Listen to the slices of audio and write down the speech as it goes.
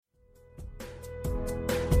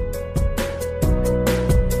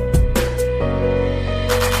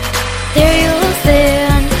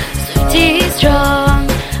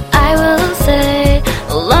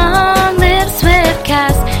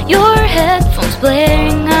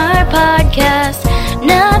blaring our podcast.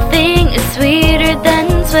 Nothing is sweeter than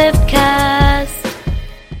Swiftcast.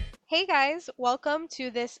 Hey guys, welcome to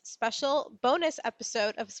this special bonus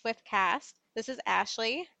episode of Swiftcast. This is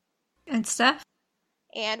Ashley. And Steph.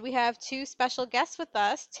 And we have two special guests with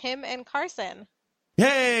us, Tim and Carson.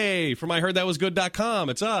 Hey, from IHeardThatWasGood.com,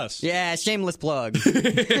 it's us. Yeah, shameless plug.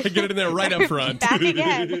 Get it in there right up front. Back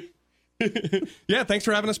again. Yeah, thanks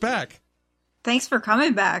for having us back. Thanks for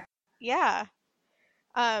coming back. Yeah.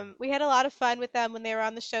 We had a lot of fun with them when they were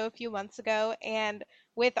on the show a few months ago, and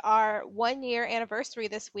with our 1-year anniversary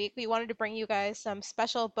this week, we wanted to bring you guys some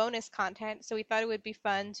special bonus content, so we thought it would be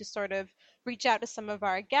fun to sort of reach out to some of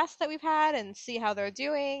our guests that we've had and see how they're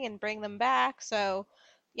doing and bring them back. So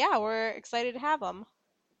yeah, we're excited to have them.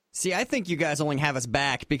 See, I think you guys only have us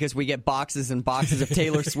back because we get boxes and boxes of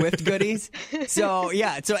Taylor Swift goodies. So,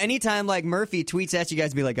 yeah, so anytime, like, Murphy tweets at you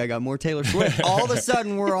guys, be like, I got more Taylor Swift, all of a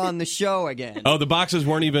sudden we're on the show again. Oh, the boxes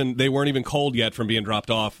weren't even cold yet from being dropped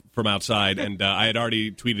off from outside, and I had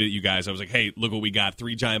already tweeted at you guys. I was like, hey, look what we got,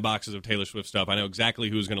 3 giant boxes of Taylor Swift stuff. I know exactly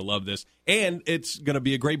who's going to love this, and it's going to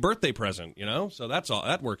be a great birthday present, you know? So that's all.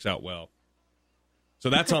 That works out well. So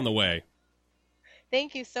that's on the way.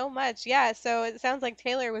 Thank you so much. Yeah, so it sounds like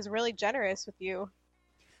Taylor was really generous with you.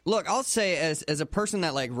 Look, I'll say as a person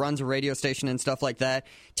that like runs a radio station and stuff like that,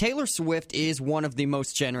 Taylor Swift is one of the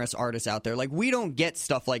most generous artists out there. Like, we don't get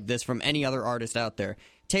stuff like this from any other artist out there.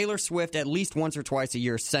 Taylor Swift, at least once or twice a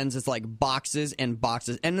year, sends us like boxes and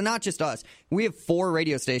boxes. And not just us. We have 4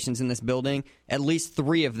 radio stations in this building. At least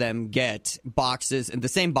 3 of them get boxes, and the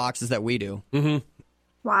same boxes that we do. Mm-hmm.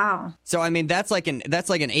 Wow. So, I mean, that's like an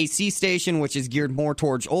AC station, which is geared more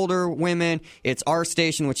towards older women. It's our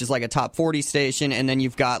station, which is like a top 40 station. And then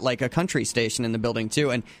you've got like a country station in the building,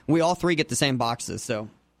 too. And we all 3 get the same boxes, so.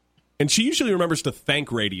 And she usually remembers to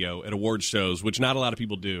thank radio at award shows, which not a lot of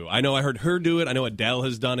people do. I know I heard her do it. I know Adele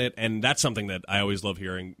has done it. And that's something that I always love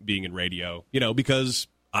hearing, being in radio, you know, because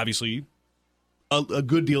obviously a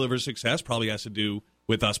good deal of her success probably has to do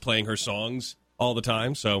with us playing her songs all the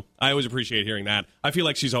time, so I always appreciate hearing that. I feel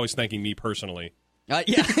like she's always thanking me personally. Yeah,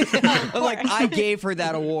 like I gave her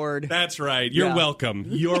that award. That's right. You're welcome.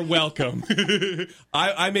 You're welcome.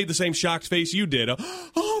 I made the same shocked face you did.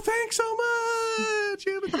 Oh, thanks so much.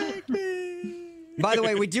 You thanked me. By the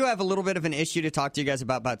way, we do have a little bit of an issue to talk to you guys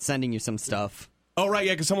about sending you some stuff. Oh, right,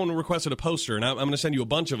 yeah, because someone requested a poster, and I'm going to send you a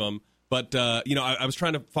bunch of them. But, you know, I was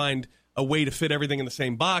trying to find a way to fit everything in the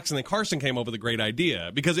same box, and then Carson came up with a great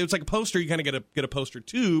idea, because it was like a poster. You kind of get a poster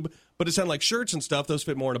tube, but it sounded like shirts and stuff. Those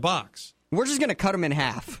fit more in a box. We're just going to cut them in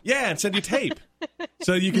half. Yeah, and send you tape.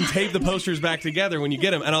 So you can tape the posters back together when you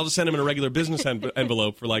get them, and I'll just send them in a regular business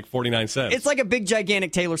envelope for like 49 cents. It's like a big,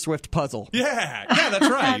 gigantic Taylor Swift puzzle. Yeah, that's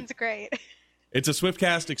right. Sounds great. It's a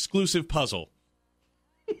Swiftcast exclusive puzzle.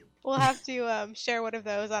 We'll have to share one of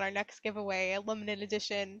those on our next giveaway, a limited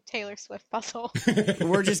edition Taylor Swift puzzle.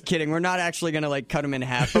 We're just kidding. We're not actually going to like cut them in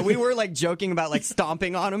half, but we were like joking about like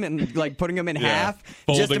stomping on them and like putting them in half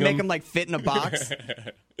just to make them like fit in a box.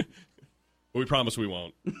 We promise we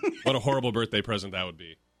won't. What a horrible birthday present that would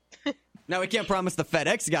be. Now, we can't promise the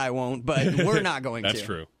FedEx guy won't, but we're not going That's to.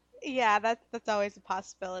 true. Yeah, that's always a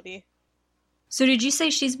possibility. So did you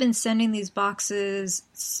say she's been sending these boxes,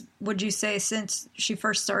 would you say, since she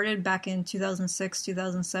first started back in 2006,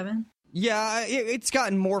 2007? Yeah, it's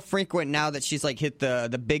gotten more frequent now that she's like hit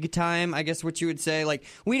the big time, I guess what you would say. Like,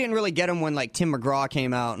 we didn't really get them when like Tim McGraw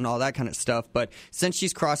came out and all that kind of stuff, but since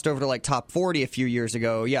she's crossed over to like top 40 a few years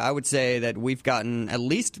ago, yeah, I would say that we've gotten at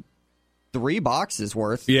least 3 boxes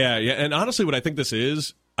worth. Yeah, and honestly what I think this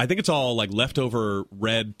is, I think it's all like leftover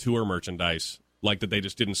Red tour merchandise. Like that they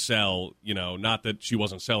just didn't sell, you know, not that she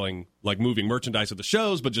wasn't selling like moving merchandise at the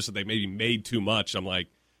shows, but just that they maybe made too much. I'm like,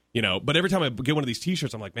 you know, but every time I get one of these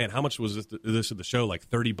T-shirts, I'm like, man, how much was this at the show? Like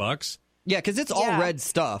 $30? Yeah, because it's all Red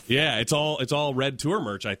stuff. Yeah, it's all Red tour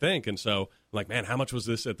merch, I think. And so I'm like, man, how much was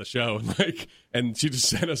this at the show? And she just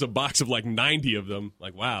sent us a box of like 90 of them.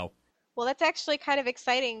 Like, wow. Well, that's actually kind of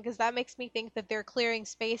exciting because that makes me think that they're clearing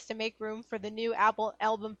space to make room for the new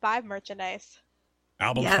album 5 merchandise.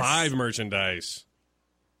 Album 5 merchandise.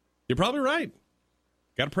 You're probably right.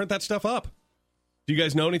 Got to print that stuff up. Do you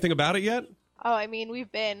guys know anything about it yet? Oh, I mean,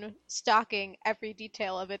 we've been stocking every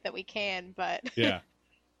detail of it that we can, but... Yeah.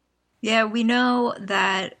 Yeah, we know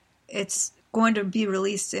that it's going to be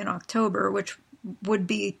released in October, which would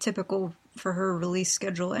be typical for her release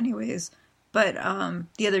schedule anyways. But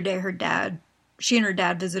the other day, she and her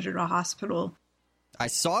dad visited a hospital. I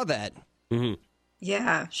saw that. Mm-hmm.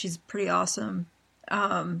 Yeah, she's pretty awesome.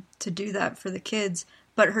 To do that for the kids.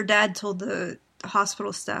 But her dad told the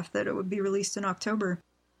hospital staff that it would be released in October.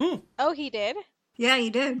 Oh, he did? Yeah, he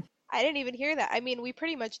did. I didn't even hear that. I mean, we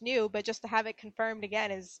pretty much knew, but just to have it confirmed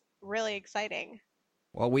again is really exciting.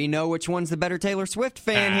 Well, we know which one's the better Taylor Swift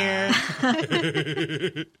fan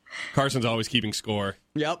here. Carson's always keeping score.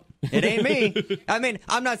 Yep. It ain't me. I mean,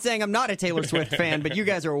 I'm not saying I'm not a Taylor Swift fan, but you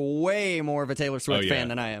guys are way more of a Taylor Swift fan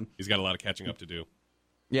than I am. He's got a lot of catching up to do.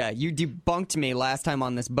 Yeah, you debunked me last time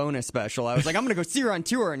on this bonus special. I was like, I'm going to go see her on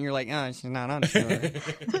tour, and you're like, oh, she's not on tour.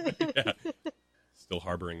 Yeah. Still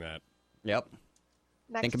harboring that. Yep.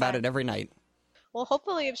 Next Think about time. it every night. Well,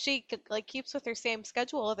 hopefully if she keeps with her same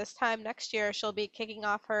schedule this time next year, she'll be kicking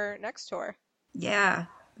off her next tour. Yeah,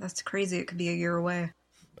 that's crazy. It could be a year away.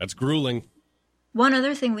 That's grueling. One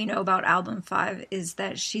other thing we know about Album 5 is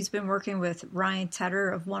that she's been working with Ryan Tedder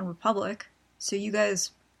of One Republic. So you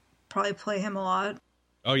guys probably play him a lot.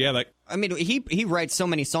 Oh, yeah. I mean, he writes so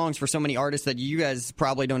many songs for so many artists that you guys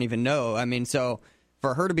probably don't even know. I mean, so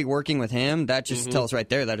for her to be working with him, that just tells right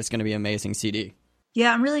there that it's going to be an amazing CD.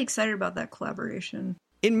 Yeah, I'm really excited about that collaboration.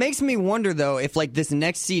 It makes me wonder, though, if, like, this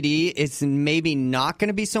next CD is maybe not going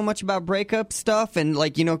to be so much about breakup stuff. And,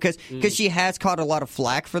 like, you know, because she has caught a lot of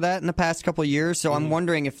flack for that in the past couple of years. So I'm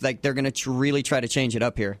wondering if, like, they're going to really try to change it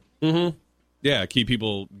up here. Mm-hmm. Yeah, keep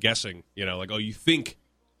people guessing. You know, like, oh, you think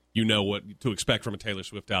you know what to expect from a Taylor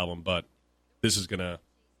Swift album, but this is going to,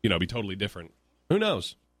 you know, be totally different. Who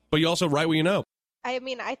knows? But you also write what you know. I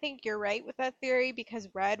mean, I think you're right with that theory because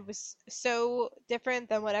Red was so different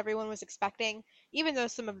than what everyone was expecting. Even though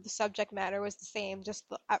some of the subject matter was the same, just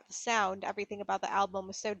the sound, everything about the album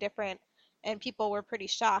was so different, and people were pretty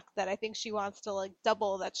shocked that I think she wants to, like,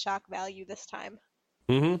 double that shock value this time.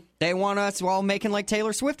 Mm-hmm. They want us all making, like,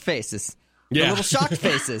 Taylor Swift faces. Yeah. The little shocked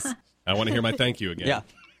faces. I want to hear my thank you again.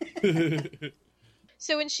 Yeah.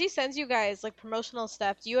 So when she sends you guys, like, promotional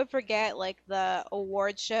stuff, do you ever get, like, the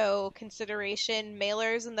award show consideration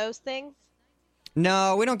mailers and those things?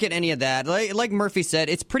 No, we don't get any of that. Like Murphy said,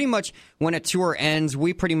 it's pretty much when a tour ends,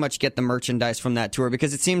 we pretty much get the merchandise from that tour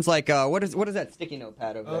because it seems like what is that sticky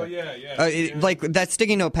notepad over there? Oh yeah. Like that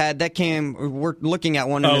sticky notepad that came. We're looking at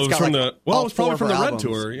one. And it's got from like it was probably from the Red albums.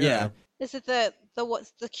 tour. Yeah. Is it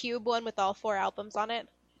what's the cube one with all 4 albums on it?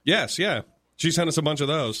 Yes. Yeah. She sent us a bunch of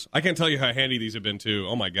those. I can't tell you how handy these have been, too.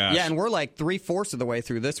 Oh, my gosh. Yeah, and we're like 3/4 of the way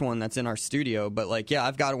through this one that's in our studio. But, like, yeah,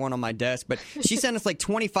 I've got one on my desk. But she sent us, like,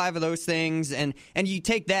 25 of those things. And you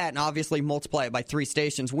take that and obviously multiply it by 3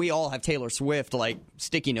 stations. We all have Taylor Swift, like,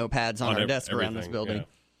 sticky notepads on our desk around this building. Yeah.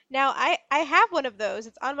 Now, I have one of those.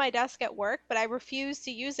 It's on my desk at work, but I refuse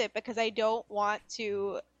to use it because I don't want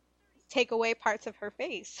to take away parts of her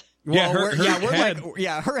face. Yeah, Well,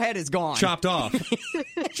 her her head is gone. chopped off.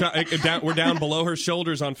 We're down below her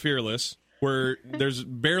shoulders on Fearless, where there's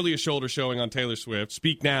barely a shoulder showing on Taylor Swift.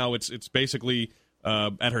 Speak Now, it's basically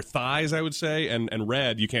at her thighs, I would say, and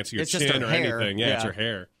Red, you can't see her It's just chin her or hair. anything. Yeah, it's Yeah. her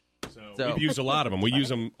hair. So So- we've used a lot of them. We use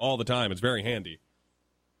them all the time. It's very handy.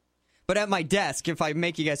 But at my desk, if I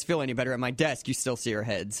make you guys feel any better, at my desk, you still see her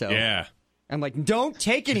head. So Yeah. I'm like, don't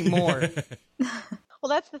take any more. Well,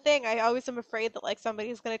 that's the thing. I always am afraid that, like,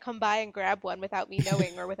 somebody's going to come by and grab one without me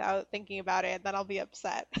knowing or without thinking about it, and then I'll be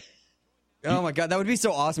upset. Oh my god, that would be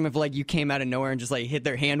so awesome if like you came out of nowhere and just like hit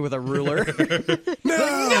their hand with a ruler.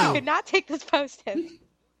 I could not take this post-it.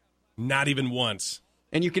 Not even once.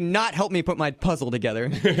 And you cannot help me put my puzzle together.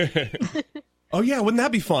 Oh, yeah, wouldn't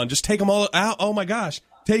that be fun? Just take them all out. Oh, my gosh.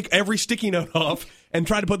 Take every sticky note off and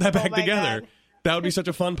try to put that back my together. God. That would be such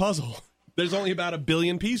a fun puzzle. There's only about 1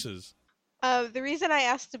 billion pieces. The reason I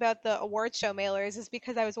asked about the award show mailers is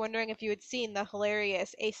because I was wondering if you had seen the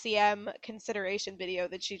hilarious ACM consideration video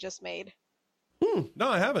that she just made. No,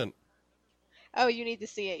 I haven't. Oh, you need to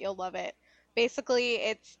see it. You'll love it. Basically,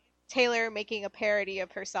 it's Taylor making a parody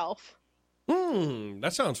of herself.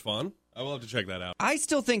 That sounds fun. I will have to check that out. I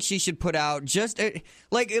still think she should put out just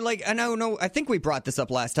like I know I think we brought this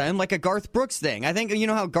up last time, like a Garth Brooks thing. I think you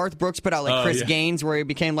know how Garth Brooks put out like Chris Gaines, where he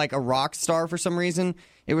became like a rock star for some reason.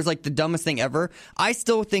 It was like the dumbest thing ever. I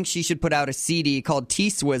still think she should put out a CD called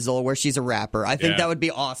T-Swizzle where she's a rapper. I think that would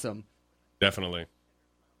be awesome. Definitely.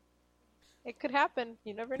 It could happen.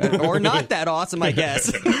 You never know. Or not that awesome, I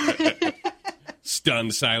guess.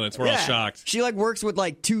 Stunned silence. We're all shocked. She like works with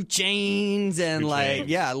like 2 Chainz and 2 like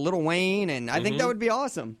Chainz. Lil Wayne, and I think that would be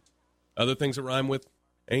awesome. Other things that rhyme with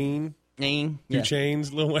Ain, 2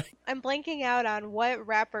 Chainz, Lil Wayne. I'm blanking out on what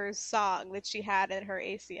rapper's song that she had in her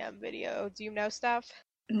ACM video. Do you know stuff?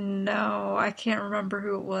 No, I can't remember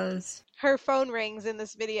who it was. Her phone rings in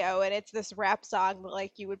this video, and it's this rap song that,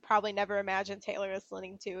 like, you would probably never imagine Taylor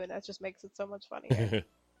listening to, and that just makes it so much funnier.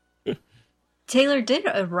 Taylor did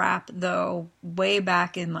a rap, though, way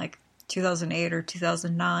back in, like, 2008 or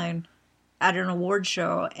 2009 at an award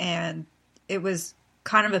show, and it was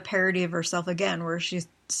kind of a parody of herself again, where she's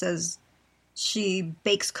says she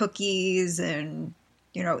bakes cookies and,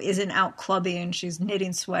 isn't out clubbing. She's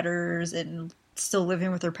knitting sweaters and still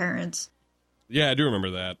living with her parents. Yeah, I do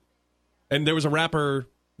remember that. And there was a rapper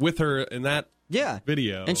with her in that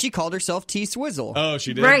video. And she called herself T Swizzle. Oh,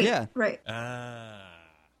 she did? Right, Yeah. right. Ah.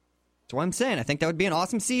 That's what I'm saying. I think that would be an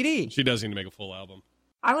awesome CD. She does need to make a full album.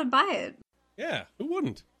 I would buy it. Yeah, who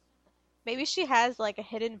wouldn't? Maybe she has like a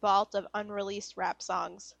hidden vault of unreleased rap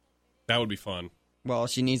songs. That would be fun. Well,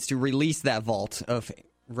 she needs to release that vault of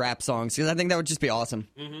rap songs because I think that would just be awesome.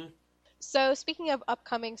 Mm-hmm. So speaking of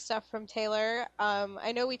upcoming stuff from Taylor,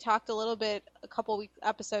 I know we talked a little bit a couple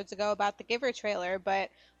episodes ago about the Giver trailer,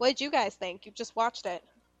 but what did you guys think? You just watched it.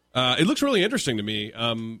 It looks really interesting to me.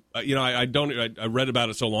 I read about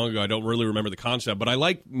it so long ago, I don't really remember the concept, but I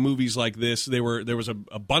like movies like this. There was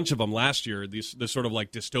a bunch of them last year. This sort of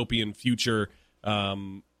like dystopian future,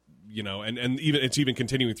 and even it's even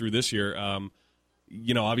continuing through this year.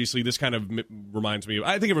 Obviously this kind of reminds me of,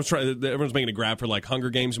 I think everyone's making a grab for like Hunger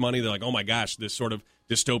Games money. They're like, oh my gosh, this sort of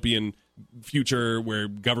dystopian future where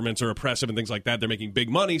governments are oppressive and things like that. They're making big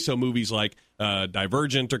money. So movies like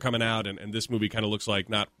Divergent are coming out, and this movie kind of looks like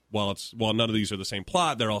while none of these are the same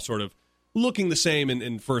plot, they're all sort of looking the same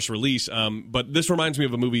in first release. But this reminds me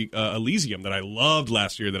of a movie, Elysium, that I loved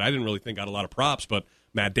last year that I didn't really think got a lot of props, but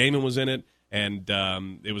Matt Damon was in it, and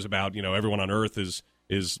it was about, everyone on Earth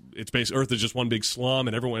Earth is just one big slum,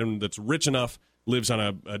 and everyone that's rich enough lives on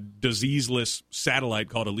a diseaseless satellite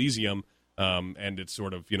called Elysium, and it's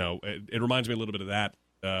sort of, it reminds me a little bit of that,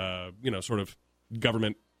 sort of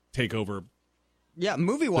government takeover. Yeah,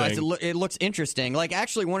 movie-wise, it looks interesting. Like,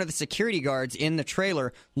 actually, one of the security guards in the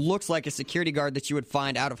trailer looks like a security guard that you would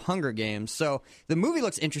find out of Hunger Games. So the movie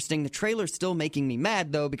looks interesting. The trailer's still making me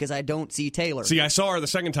mad, though, because I don't see Taylor. See, I saw her the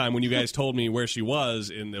second time when you guys told me where she was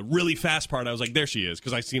in the really fast part. I was like, there she is,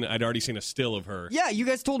 because I'd already seen a still of her. Yeah, you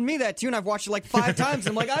guys told me that, too, and I've watched it like 5 times.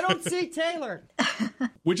 I'm like, I don't see Taylor.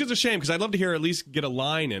 Which is a shame, because I'd love to hear her at least get a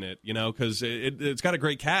line in it, because it's got a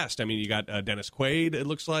great cast. I mean, you got Dennis Quaid, it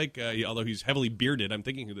looks like, although he's heavily bearded. I'm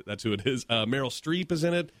thinking that's who it is. Meryl Streep is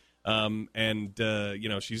in it,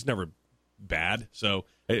 and she's never bad. So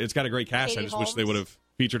it's got a great cast. Katie I just Holmes. wish they would have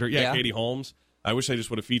featured her. Yeah, Yeah. Katie Holmes. I wish they just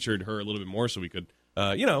would have featured her a little bit more, so we could,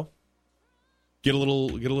 get a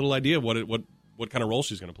little idea of what kind of role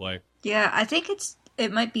she's going to play. Yeah, I think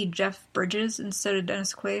it might be Jeff Bridges instead of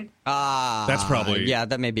Dennis Quaid. That's probably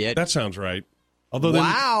that may be it. That sounds right. Although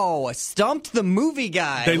wow, stumped the movie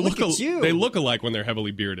guy. they Look at you. They look alike when they're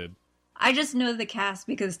heavily bearded. I just know the cast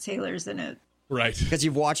because Taylor's in it. Right. Because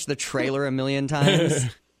you've watched the trailer a million times.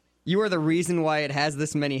 You are the reason why it has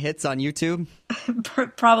this many hits on YouTube.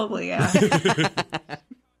 Probably, yeah.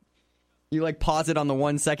 You like pause it on the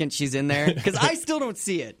 1 second she's in there because I still don't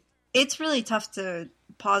see it. It's really tough to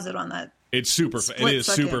pause it on that. It's super. It Split is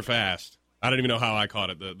second. super fast. I don't even know how I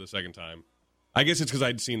caught it the second time. I guess it's because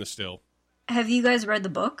I'd seen the still. Have you guys read the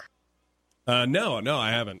book? No,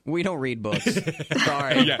 I haven't. We don't read books.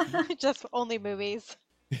 Sorry. Yeah, Just only movies.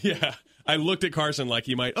 yeah. I looked at Carson like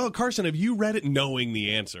he might. Oh, Carson, have you read it? Knowing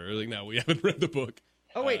the answer. Like, no, we haven't read the book.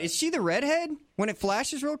 Oh wait, is she the redhead when it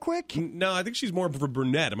flashes real quick? No, I think she's more of a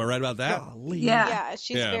brunette. Am I right about that? Golly. Yeah. Yeah,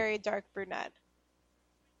 she's Yeah. very dark brunette.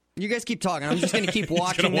 You guys keep talking. I'm just going to keep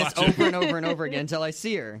watching this watch it. over and over and over again until I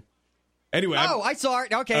see her. Anyway. I saw her.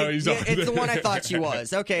 Okay, Oh, you saw yeah, it's the one I thought she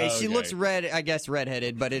was. Okay, she Okay. looks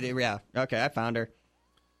redheaded, but yeah. Okay, I found her.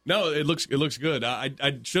 No, it looks good.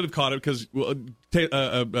 I should have caught it because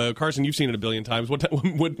Carson, you've seen it a billion times.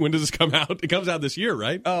 When does this come out? It comes out this year,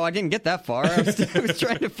 right? Oh, I didn't get that far. I was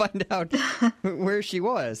trying to find out where she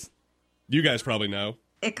was. You guys probably know.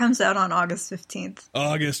 It comes out on August 15th.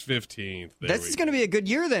 August 15th. This is going to be a good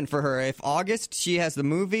year then for her. If August she has the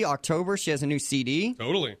movie, October she has a new CD.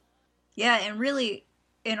 Totally. Yeah, and really,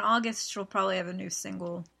 in August, she'll probably have a new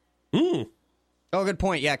single. Mm. Oh, good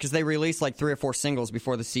point. Yeah, because they release like 3 or 4 singles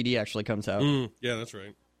before the CD actually comes out. Yeah, that's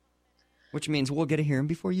right. Which means we'll get to hear them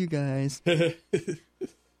before you guys.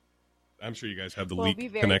 I'm sure you guys have the We'll leak be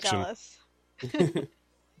very connection. jealous.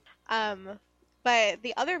 But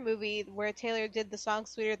the other movie where Taylor did the song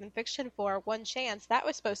Sweeter Than Fiction for, One Chance, that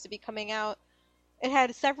was supposed to be coming out. It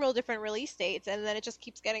had several different release dates, and then it just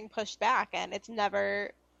keeps getting pushed back, and it's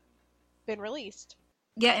never been released.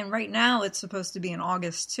 Yeah, and right now it's supposed to be in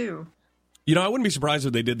August, too. You know, I wouldn't be surprised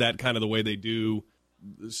if they did that kind of the way they do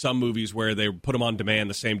some movies where they put them on demand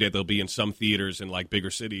the same day they'll be in some theaters in like bigger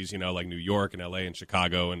cities, like New York and LA and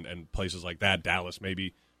Chicago and places like that, Dallas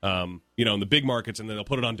maybe, in the big markets, and then they'll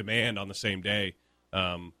put it on demand on the same day.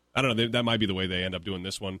 I don't know, that might be the way they end up doing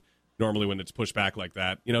this one. Normally when it's pushed back like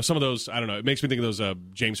that, some of those, I don't know, it makes me think of those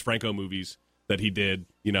James Franco movies that he did,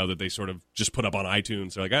 that they sort of just put up on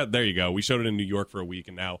iTunes. They're like, there you go. We showed it in New York for a week,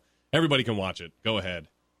 and now everybody can watch it. Go ahead.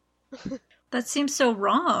 That seems so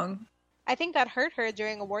wrong. I think that hurt her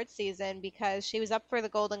during awards season because she was up for the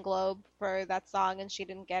Golden Globe for that song and she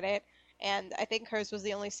didn't get it. And I think hers was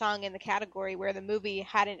the only song in the category where the movie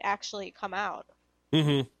hadn't actually come out.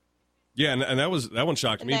 Mm-hmm. Yeah, and that one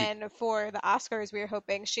shocked me. And then for the Oscars, we were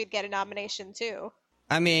hoping she'd get a nomination too.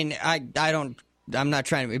 I mean, I'm not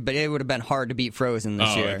trying to, but it would have been hard to beat Frozen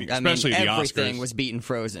this year. Especially the everything Oscars. was beating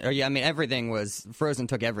Frozen. Everything was Frozen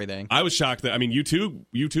took everything. I was shocked that you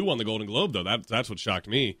two won the Golden Globe though. That's what shocked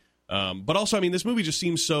me. But also, this movie just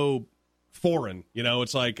seems so foreign.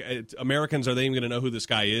 It's like Americans, are they even going to know who this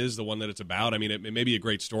guy is? The one that it's about. It may be a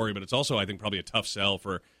great story, but it's also, I think, probably a tough sell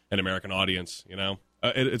for an American audience.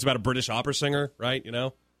 It's about a British opera singer, right?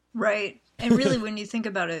 Right. And really, when you think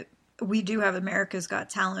about it, we do have America's Got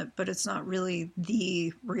Talent, but it's not really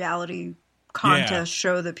the reality contest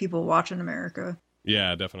show that people watch in America.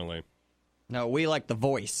 Yeah, definitely. No, we like The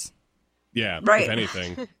Voice. Yeah, right. If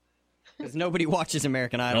anything. Because nobody watches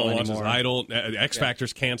American Idol no one anymore. watches Idol. X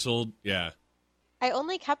Factor's canceled. Yeah. I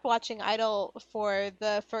only kept watching Idol for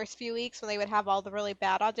the first few weeks when they would have all the really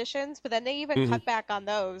bad auditions, but then they even cut back on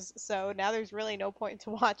those, so now there's really no point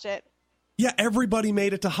to watch it. Yeah, everybody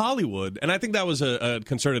made it to Hollywood, and I think that was a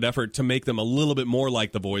concerted effort to make them a little bit more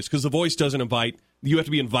like The Voice, because The Voice doesn't invite, you have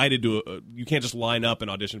to be invited to, you can't just line up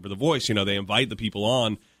and audition for The Voice, they invite the people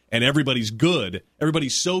on, and everybody's good.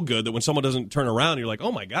 Everybody's so good that when someone doesn't turn around, you're like,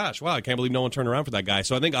 oh my gosh, wow, I can't believe no one turned around for that guy.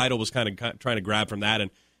 So I think Idol was kind of trying to grab from that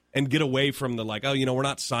and get away from the we're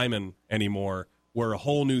not Simon anymore. We're a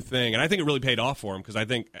whole new thing. And I think it really paid off for him because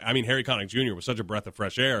Harry Connick Jr. was such a breath of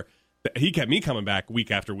fresh air. He kept me coming back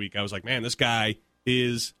week after week. I was like, man, this guy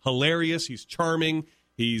is hilarious. He's charming.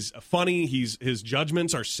 He's funny. His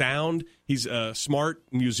judgments are sound. He's a smart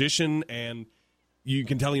musician, and you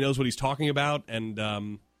can tell he knows what he's talking about. And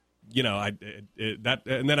then I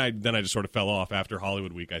just sort of fell off after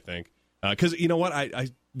Hollywood Week, I think, because you know what, I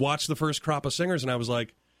watched the first crop of singers, and I was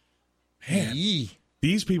like, man,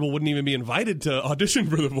 these people wouldn't even be invited to audition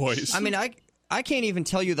for The Voice. I can't even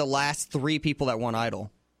tell you the last 3 people that won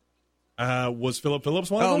Idol. Was Philip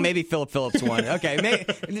Phillips one of them? Oh, maybe Philip Phillips won. Okay,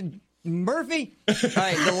 Murphy? All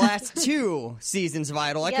right, the last 2 seasons of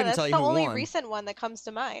Idol, I couldn't tell you who won. That's the only recent one that comes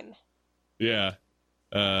to mind. Yeah.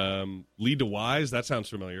 Lead to Wise, that sounds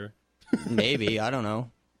familiar. Maybe, I don't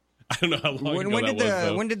know. I don't know how long ago that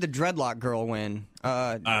was. When did the Dreadlock girl win?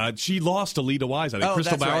 She lost to Lead to Wise, I think.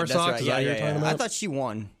 Crystal Bauer Socks, is that what you're talking about? I thought she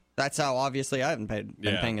won. That's how, obviously, I haven't been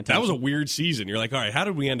paying attention. That was a weird season. You're like, all right, how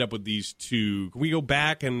did we end up with these two? Can we go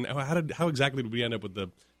back and how exactly did we end up with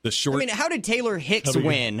the short? How did Taylor Hicks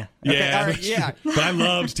win? Yeah, okay, all right, yeah. But I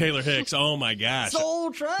loved Taylor Hicks. Oh my gosh,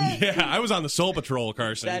 Soul Train. Yeah, I was on the Soul Patrol,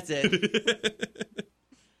 Carson. That's it.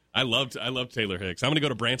 I loved Taylor Hicks. I'm going to go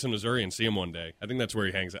to Branson, Missouri, and see him one day. I think that's where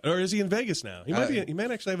he hangs out. Or is he in Vegas now? He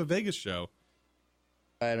might actually have a Vegas show.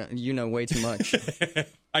 You know way too much.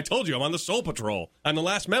 I told you, I'm on the Soul Patrol. I'm the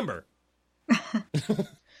last member.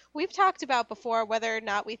 We've talked about before whether or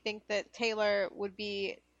not we think that Taylor would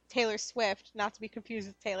be Taylor Swift, not to be confused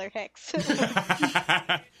with Taylor Hicks.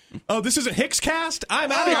 Oh, this isn't Hickscast?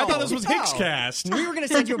 I'm out of here. I thought this was Hickscast. We were going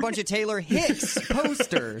to send you a bunch of Taylor Hicks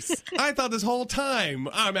posters. I thought this whole time,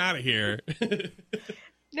 I'm out of here.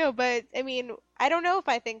 No, but I don't know if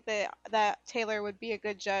I think that Taylor would be a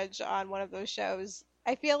good judge on one of those shows.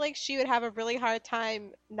 I feel like she would have a really hard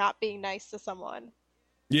time not being nice to someone.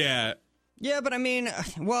 Yeah. Yeah, but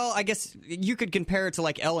I guess you could compare it to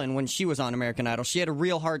like Ellen when she was on American Idol. She had a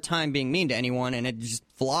real hard time being mean to anyone, and it just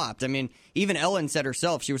flopped. Even Ellen said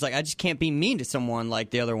herself, she was like, I just can't be mean to someone like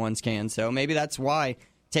the other ones can. So maybe that's why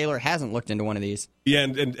Taylor hasn't looked into one of these. Yeah,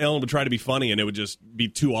 and Ellen would try to be funny, and it would just be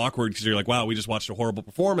too awkward because you're like, wow, we just watched a horrible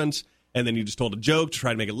performance, and then you just told a joke to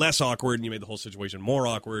try to make it less awkward, and you made the whole situation more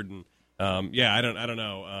awkward. And I don't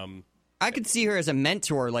know. I could see her as a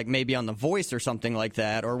mentor, like maybe on The Voice or something like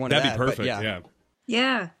that, or one of that. That'd be perfect, yeah.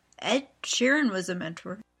 Yeah, Ed Sheeran was a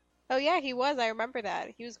mentor. Oh, yeah, he was. I remember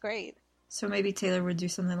that. He was great. So maybe Taylor would do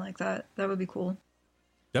something like that. That would be cool.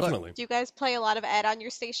 Definitely. Do you guys play a lot of Ed on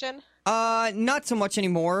your station? Not so much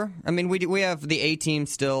anymore. We have the A-Team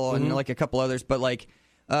still and like a couple others, but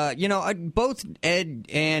both Ed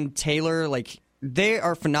and Taylor, they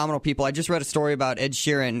are phenomenal people. I just read a story about Ed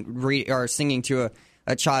Sheeran singing to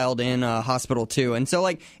a child in a hospital too, and so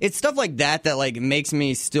it's stuff like that makes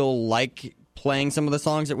me still like playing some of the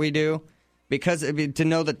songs that we do, because to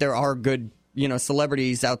know that there are good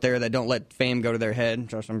celebrities out there that don't let fame go to their head.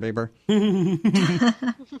 Justin Bieber.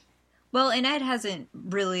 Well, and Ed hasn't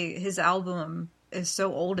really, his album is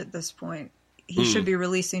so old at this point. he should be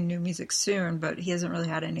releasing new music soon, but he hasn't really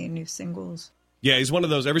had any new singles. Yeah, he's one of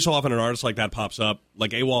those. Every so often, an artist like that pops up.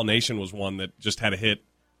 Like AWOL Nation was one that just had a hit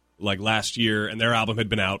like last year, and their album had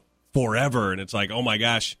been out forever, and it's like, oh my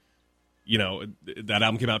gosh, that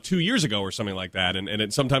album came out 2 years ago or something like that,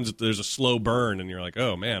 and sometimes there's a slow burn, and you're like,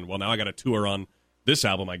 oh man, well now I got to tour on this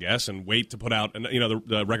album, I guess, and wait to put out, and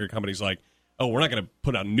the record company's like, oh, we're not going to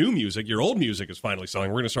put out new music, your old music is finally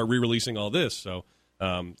selling, we're going to start re-releasing all this, so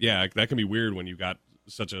yeah, that can be weird when you got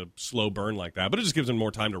such a slow burn like that, but it just gives them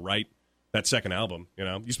more time to write that second album,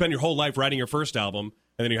 you spend your whole life writing your first album,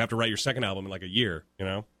 and then you have to write your second album in like a year,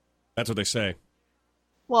 that's what they say.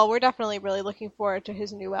 Well, we're definitely really looking forward to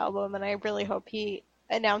his new album, and I really hope he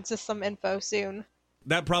announces some info soon.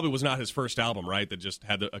 That probably was not his first album, right? That just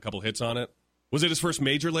had a couple hits on it? Was it his first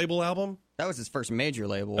major label album? That was his first major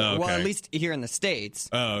label. Oh, okay. Well, at least here in the States.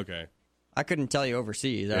 Oh, okay. I couldn't tell you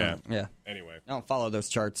overseas. Yeah. Anyway. I don't follow those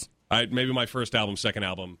charts. Maybe my first album, second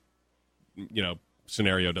album,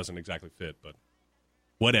 scenario doesn't exactly fit, but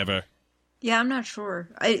whatever. Yeah, I'm not sure.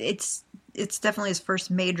 It's definitely his first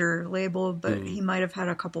major label, but he might have had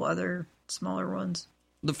a couple other smaller ones.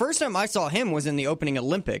 The first time I saw him was in the opening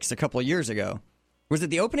Olympics a couple of years ago. Was it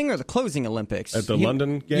the opening or the closing Olympics? At the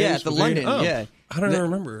London Games? Yeah, at the London, yeah. I don't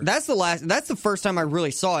remember. That's the first time I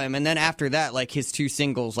really saw him, and then after that, like, his two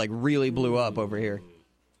singles, like, really blew up over here.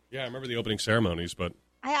 Yeah, I remember the opening ceremonies, but...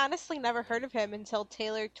 I honestly never heard of him until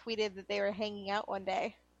Taylor tweeted that they were hanging out one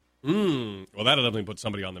day. Well, that'll definitely put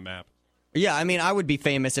somebody on the map. Yeah, I mean, I would be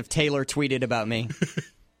famous if Taylor tweeted about me.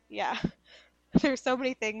 Yeah. There's so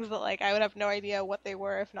many things that, like, I would have no idea what they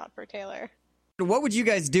were if not for Taylor. What would you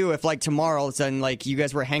guys do if, like, tomorrow all of a sudden, like, you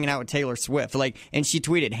guys were hanging out with Taylor Swift, like, and she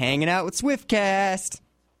tweeted, hanging out with Swiftcast?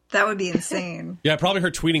 That would be insane. Yeah, probably her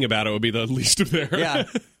tweeting about it would be the least of their... Yeah.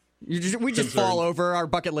 We just fall over. Our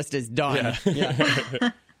bucket list is done.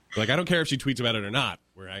 Yeah. Like, I don't care if she tweets about it or not.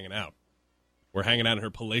 We're hanging out. We're hanging out in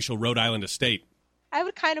her palatial Rhode Island estate. I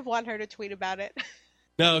would kind of want her to tweet about it.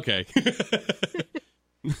 No, okay.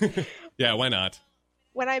 Yeah, why not?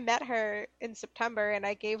 When I met her in September and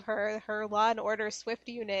I gave her her Law & Order Swift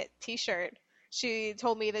Unit t-shirt, she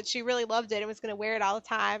told me that she really loved it and was going to wear it all the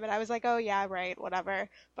time. And I was like, oh, yeah, right, whatever.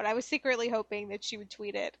 But I was secretly hoping that she would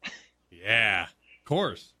tweet it. Yeah, of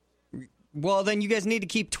course. Well, then you guys need to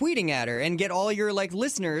keep tweeting at her and get all your, like,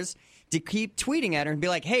 listeners to keep tweeting at her and be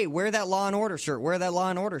like, hey, wear that Law & Order shirt, wear that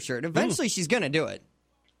Law & Order shirt. Eventually, she's going to do it.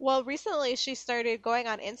 Well, recently she started going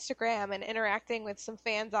on Instagram and interacting with some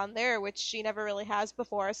fans on there, which she never really has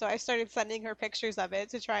before. So I started sending her pictures of it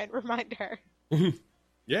to try and remind her.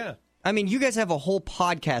 Yeah. I mean, you guys have a whole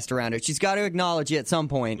podcast around it. She's got to acknowledge you at some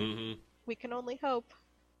point. Mm-hmm. We can only hope.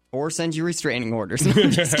 Or send you restraining orders.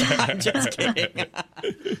 I'm just kidding.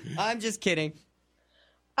 I'm just kidding.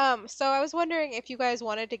 So I was wondering if you guys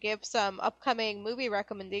wanted to give some upcoming movie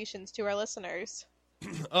recommendations to our listeners.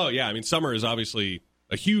 Oh, yeah. I mean, summer is obviously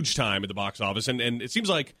a huge time at the box office, and it seems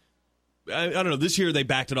like, I don't know, this year they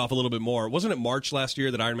backed it off a little bit more. Wasn't it March last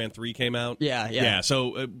year that Iron Man 3 came out? Yeah.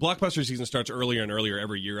 So blockbuster season starts earlier and earlier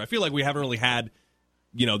every year. I feel like we haven't really had,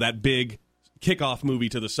 that big kickoff movie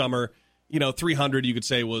to the summer. 300 you could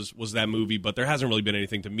say was that movie, but there hasn't really been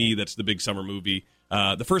anything to me that's the big summer movie.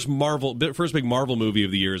 The first big Marvel movie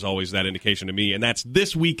of the year is always that indication to me, and that's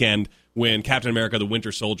this weekend when Captain America: The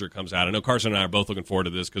Winter Soldier comes out. I know Carson and I are both looking forward to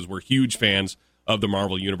this because we're huge fans of the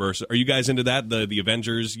Marvel universe. Are you guys into that, the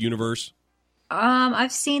Avengers universe?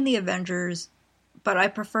 I've seen the Avengers, but I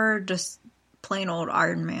prefer just plain old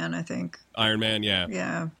Iron Man, I think. Iron Man, yeah.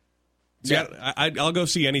 Yeah. See, I'll go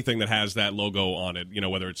see anything that has that logo on it,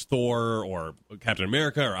 whether it's Thor or Captain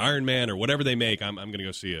America or Iron Man or whatever they make, I'm going to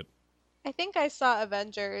go see it. I think I saw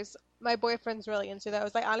Avengers. My boyfriend's really into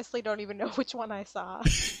those. I honestly don't even know which one I saw.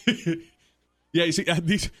 Yeah, you see,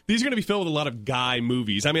 these are going to be filled with a lot of guy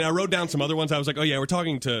movies. I mean, I wrote down some other ones. I was like, oh, yeah, we're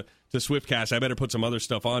talking to Swiftcast. I better put some other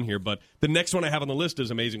stuff on here. But the next one I have on the list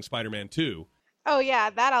is Amazing Spider-Man 2. Oh, yeah,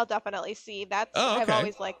 that I'll definitely see. Okay. I've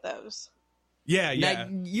always liked those. Yeah. Now,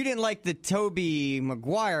 you didn't like the Tobey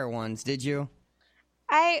Maguire ones, did you?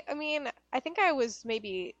 I mean, I think I was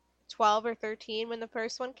maybe 12 or 13 when the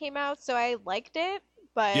first one came out, so I liked it,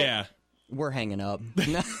 but... Yeah. We're hanging up.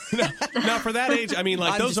 No, for that age, I mean,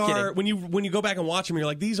 like, those are... When you go back and watch them, you're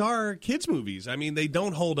like, these are kids' movies. I mean, they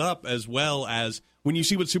don't hold up as well as when you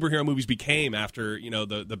see what superhero movies became after,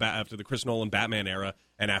 after the Chris Nolan Batman era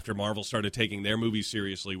and after Marvel started taking their movies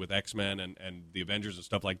seriously with X-Men and the Avengers and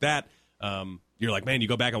stuff like that. You're like, man, you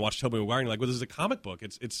go back and watch Tobey Maguire and you're like, well, this is a comic book.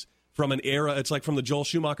 It's from an era. It's like from the Joel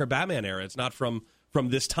Schumacher Batman era. It's not from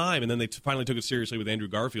this time. And then they finally took it seriously with Andrew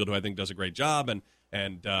Garfield, who I think does a great job. And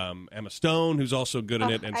and Emma Stone, who's also good in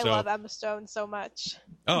it. And I love Emma Stone so much.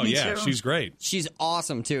 Oh, Me yeah, too. she's great. She's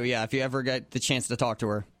awesome, too, yeah, if you ever get the chance to talk to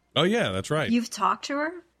her. Oh, yeah, that's right. You've talked to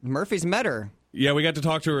her? Murphy's met her. Yeah, we got to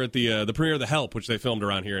talk to her at the premiere of The Help, which they filmed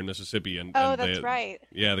around here in Mississippi. And That's right.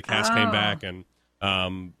 Yeah, the cast came back, and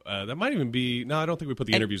that might even be... No, I don't think we put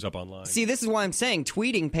the interviews up online. See, this is why I'm saying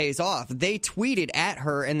tweeting pays off. They tweeted at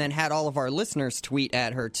her and then had all of our listeners tweet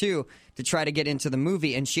at her, too, to try to get into the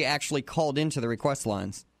movie, and she actually called into the request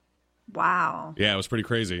lines. Wow. Yeah, it was pretty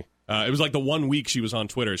crazy. It was like the 1 week she was on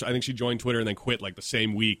Twitter. So I think she joined Twitter and then quit like the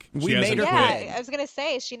same week. We She made hasn't her quit. Yeah, I was going to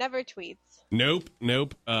say, she never tweets. Nope.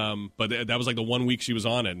 But that was like the 1 week she was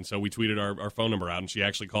on it, and so we tweeted our phone number out, and she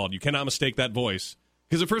actually called. You cannot mistake that voice.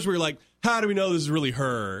 Because at first we were like, how do we know this is really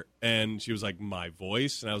her? And she was like, my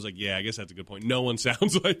voice? And I was like, yeah, I guess that's a good point. No one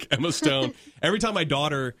sounds like Emma Stone. Every time my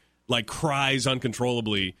daughter like cries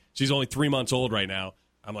uncontrollably, she's only 3 months old right now,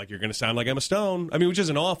 I'm like, you're going to sound like Emma Stone. I mean, which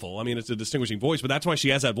isn't awful. I mean, it's a distinguishing voice, but that's why she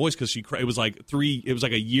has that voice, because it was like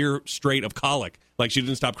a year straight of colic. Like, she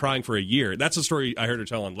didn't stop crying for a year. That's the story I heard her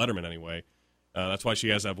tell on Letterman anyway. That's why she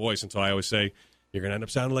has that voice. And so I always say, you're going to end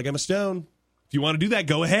up sounding like Emma Stone. If you want to do that,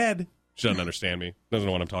 go ahead. She doesn't understand me. Doesn't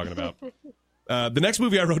know what I'm talking about. The next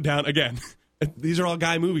movie I wrote down, again, these are all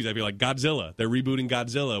guy movies. I feel like Godzilla. They're rebooting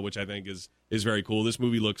Godzilla, which I think is very cool. This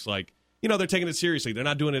movie looks like, they're taking it seriously. They're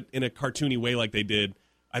not doing it in a cartoony way like they did.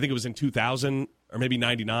 I think it was in 2000 or maybe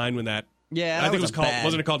 99 when that. Yeah, I think it was called. bad.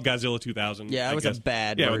 Wasn't it called Godzilla 2000? Yeah, it was a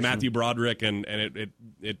bad. Yeah, version. with Matthew Broderick, and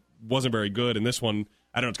it wasn't very good. And this one,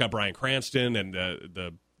 I don't know, it's got Bryan Cranston, and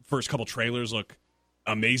the first couple trailers look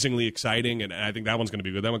amazingly exciting, and I think that one's going to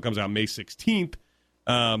be good. That one comes out May 16th.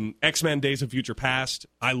 X-Men: Days of Future Past.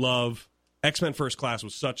 I love X-Men First Class.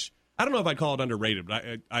 Was such. I don't know if I'd call it underrated, but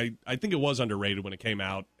I think it was underrated when it came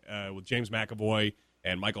out with James McAvoy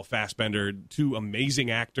and Michael Fassbender, two amazing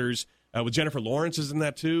actors. With Jennifer Lawrence is in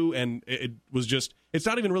that too, and it was just, it's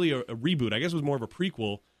not even really a reboot. I guess it was more of a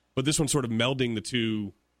prequel, but this one's sort of melding the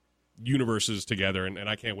two universes together, and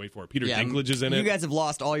I can't wait for it. Peter Dinklage is in it. You guys have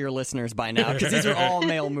lost all your listeners by now, because these are all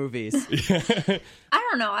male movies. I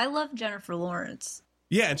don't know. I love Jennifer Lawrence.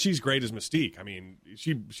 Yeah, and she's great as Mystique. I mean,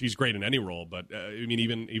 she's great in any role, but I mean,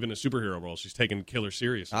 even a superhero role, she's taken killer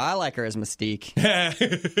seriously. I like her as Mystique.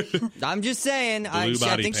 I'm just saying. I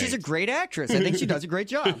think she's a great actress. I think she does a great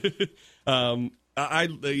job.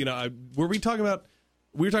 Were we talking about?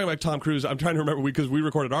 We were talking about Tom Cruise. I'm trying to remember because we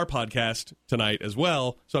recorded our podcast tonight as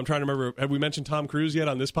well. So I'm trying to remember. Have we mentioned Tom Cruise yet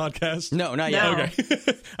on this podcast? No, not yet. No.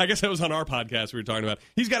 Okay. I guess that was on our podcast we were talking about.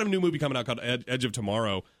 He's got a new movie coming out called Edge of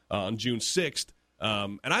Tomorrow on June 6th.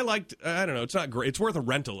 And I don't know, it's not great. It's worth a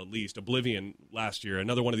rental at least. Oblivion last year,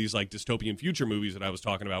 another one of these like dystopian future movies that I was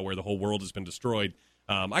talking about where the whole world has been destroyed.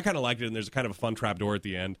 I kind of liked it, and there's kind of a fun trapdoor at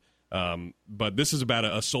the end. But this is about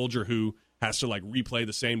a soldier who has to like replay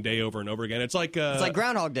the same day over and over again. It's like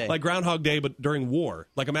Groundhog Day. Like Groundhog Day, but during war.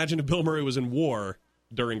 Like imagine if Bill Murray was in war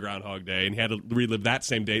during Groundhog Day and he had to relive that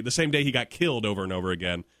same day, the same day he got killed over and over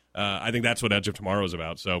again. I think that's what Edge of Tomorrow is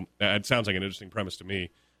about. So it sounds like an interesting premise to me.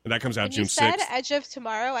 And that comes out June 6th. When you said Edge of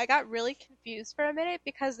Tomorrow, I got really confused for a minute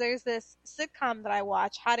because there's this sitcom that I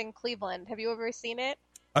watch, Hot in Cleveland. Have you ever seen it?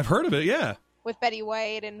 I've heard of it, yeah. With Betty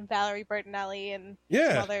White and Valerie Bertinelli and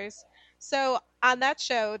some others. So on that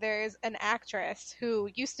show, there's an actress who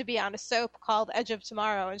used to be on a soap called Edge of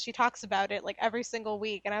Tomorrow, and she talks about it like every single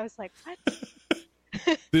week. And I was like, what?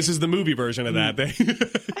 This is the movie version of that.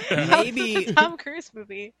 Maybe Tom Cruise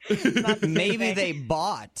movie. Maybe they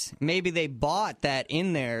bought that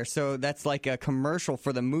in there, so that's like a commercial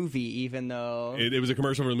for the movie, even though it was a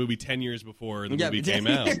commercial for the movie 10 years before the movie came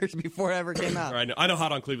 10 out. years before it ever came out. I know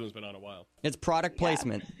Hot on Cleveland's been on a while. It's product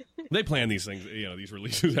placement. They plan these things, these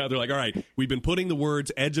releases out. They're like, all right, we've been putting the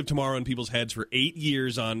words Edge of Tomorrow in people's heads for 8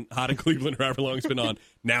 years on Hot in Cleveland, or however long it's been on.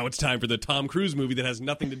 Now it's time for the Tom Cruise movie that has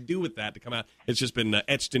nothing to do with that to come out. It's just been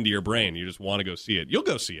etched into your brain. You just want to go see it. You'll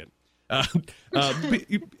go see it.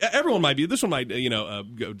 Everyone might be. This one might,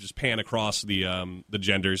 go just pan across the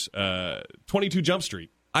genders. 22 Jump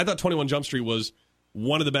Street. I thought 21 Jump Street was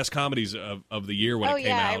one of the best comedies of the year when it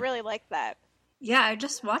came out. I really liked that. Yeah, I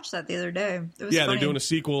just watched that the other day. It was funny. funny. They're doing a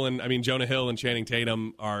sequel, and I mean Jonah Hill and Channing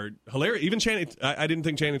Tatum are hilarious. Even Channing, I didn't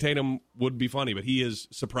think Channing Tatum would be funny, but he has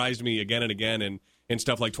surprised me again and again in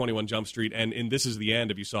stuff like 21 Jump Street and in This Is the End.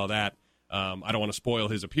 If you saw that, I don't want to spoil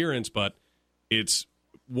his appearance, but it's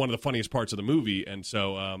one of the funniest parts of the movie. And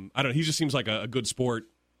so I don't know. He just seems like a good sport,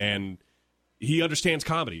 and he understands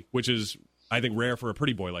comedy, which is, I think, rare for a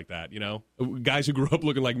pretty boy like that. Guys who grew up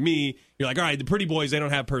looking like me, you're like, all right, the pretty boys, they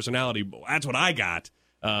don't have personality. That's what I got.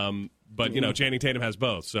 But Channing Tatum has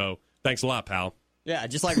both. So thanks a lot, pal. Yeah,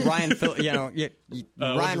 just like Ryan,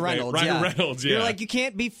 Ryan Reynolds. Ryan Reynolds, yeah. You're like, you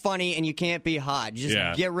can't be funny and you can't be hot.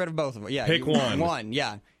 Just get rid of both of them. Yeah, pick one. One,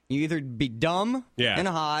 yeah. You either be dumb and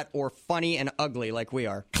hot or funny and ugly like we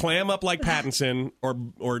are. Clam up like Pattinson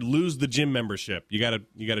or lose the gym membership. You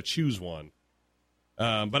gotta choose one.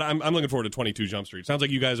 But I'm looking forward to 22 Jump Street. Sounds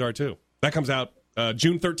like you guys are too. That comes out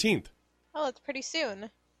June 13th. Oh, it's pretty soon.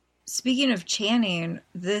 Speaking of Channing,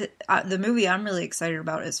 the movie I'm really excited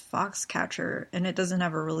about is Foxcatcher, and it doesn't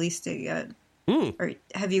have a release date yet.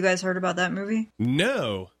 Have you guys heard about that movie?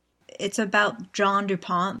 No. It's about John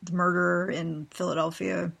DuPont, the murderer in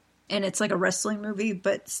Philadelphia, and it's like a wrestling movie,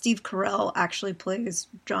 but Steve Carell actually plays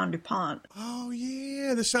John DuPont. Oh,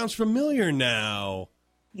 yeah, this sounds familiar now.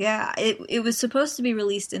 Yeah, it was supposed to be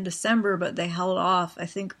released in December, but they held off, I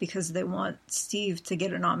think, because they want Steve to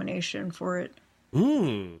get a nomination for it.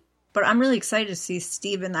 But I'm really excited to see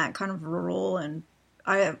Steve in that kind of a role, and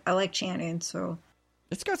I like Channing, so...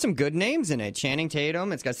 It's got some good names in it. Channing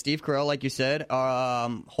Tatum. It's got Steve Carell, like you said.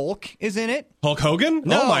 Hulk is in it. Hulk Hogan?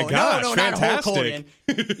 No, oh my gosh, no, fantastic! Not Hulk Hogan.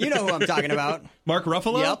 You know who I'm talking about. Mark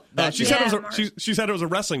Ruffalo. Yep. She said it was a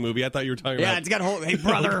wrestling movie. I thought you were talking about. Yeah, it's got Hulk. Hey,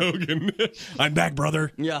 brother. Hulk Hogan. I'm back,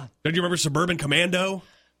 brother. Yeah. Don't you remember Suburban Commando?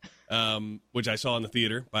 Which I saw in the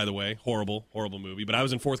theater, by the way. Horrible movie. But I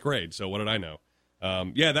was in 4th grade, so what did I know?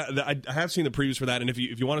 I have seen the previews for that, and if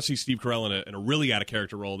you want to see Steve Carell in a really out of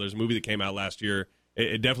character role, there's a movie that came out last year.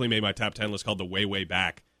 It definitely made my top 10 list called The Way, Way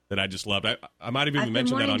Back that I just loved. I might have even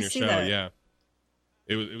mentioned that on your show. That. Yeah,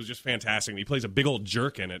 it was just fantastic. And he plays a big old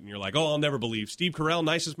jerk in it, and you're like, oh, I'll never believe Steve Carell,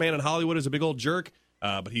 nicest man in Hollywood, is a big old jerk.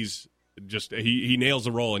 But he's just he nails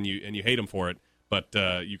the role, and you hate him for it. But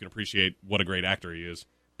you can appreciate what a great actor he is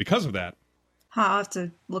because of that. I'll have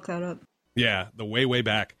to look that up. Yeah, The Way, Way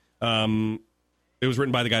Back. It was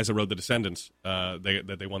written by the guys that wrote The Descendants.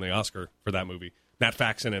 They won the Oscar for that movie. Nat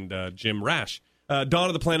Faxon and Jim Rash. Dawn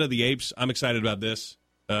of the Planet of the Apes. I'm excited about this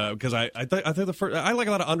because I think I like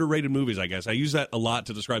a lot of underrated movies. I guess I use that a lot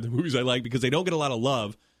to describe the movies I like because they don't get a lot of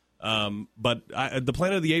love. But the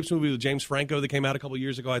Planet of the Apes movie with James Franco that came out a couple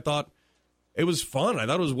years ago, I thought it was fun. I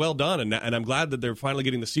thought it was well done, and I'm glad that they're finally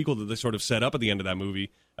getting the sequel that they sort of set up at the end of that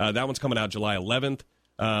movie. That one's coming out July 11th.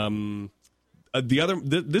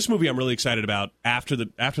 This movie I'm really excited about. After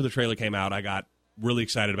the trailer came out, I got really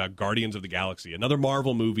excited about Guardians of the Galaxy, another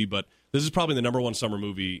Marvel movie, but this is probably the number one summer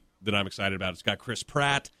movie that I'm excited about. It's got Chris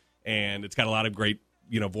Pratt, and it's got a lot of great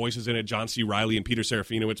voices in it. John C. Reilly and Peter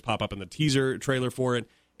Serafinowicz pop up in the teaser trailer for it,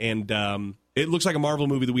 and it looks like a Marvel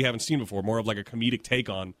movie that we haven't seen before, more of like a comedic take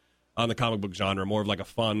on the comic book genre, more of like a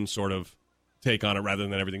fun sort of take on it rather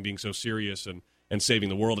than everything being so serious and saving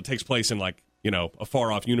the world. It takes place in like a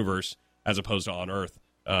far off universe as opposed to on Earth.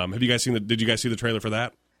 Did you guys see the trailer for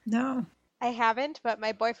that? No. I haven't, but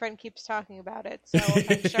my boyfriend keeps talking about it, so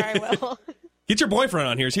I'm sure I will. Get your boyfriend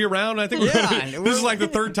on here. Is he around? I think this is like the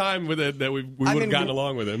third time with it that we would have gotten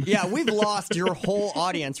along with him. Yeah, we've lost your whole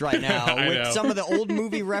audience right now with some of the old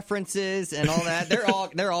movie references and all that.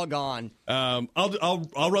 They're all gone.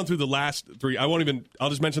 I'll run through the last three. I'll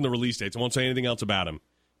just mention the release dates. I won't say anything else about them.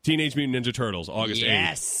 Teenage Mutant Ninja Turtles, August 8th.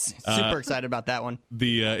 Yes, super excited about that one.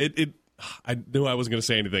 I knew I wasn't going to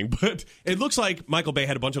say anything, but it looks like Michael Bay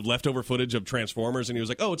had a bunch of leftover footage of Transformers, and he was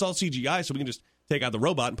like, oh, it's all CGI, so we can just take out the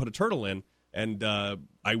robot and put a turtle in, and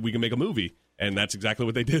we can make a movie. And that's exactly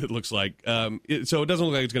what they did, it looks like. So it doesn't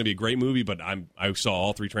look like it's going to be a great movie, but I saw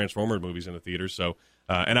all 3 Transformers movies in the theaters, so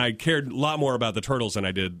and I cared a lot more about the Turtles than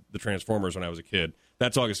I did the Transformers when I was a kid.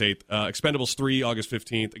 That's August 8th. Expendables 3, August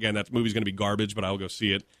 15th. Again, that movie's going to be garbage, but I will go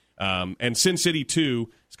see it. And Sin City 2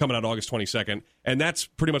 is coming out August 22nd, and that's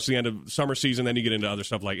pretty much the end of the summer season. Then you get into other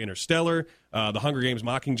stuff like Interstellar, The Hunger Games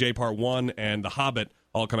Mockingjay Part 1, and The Hobbit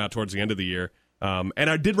all come out towards the end of the year. And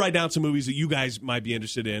I did write down some movies that you guys might be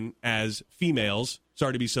interested in as females.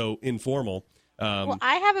 Sorry to be so informal. Well,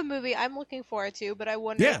 I have a movie I'm looking forward to, but I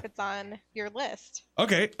wonder if it's on your list.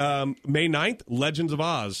 Okay. May 9th, Legends of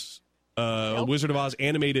Oz. A Wizard of Oz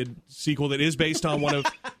animated sequel that is based on one of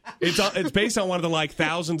it's based on one of the like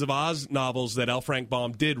thousands of Oz novels that L. Frank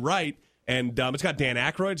Baum did write, and it's got Dan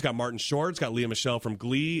Aykroyd, it's got Martin Short, it's got Lea Michele from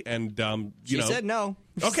Glee, and she said no.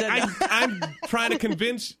 Okay, I'm trying to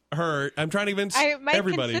convince her. I'm trying to convince I might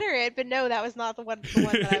everybody. Consider it, but no, that was not the one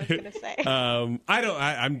that I was going to say.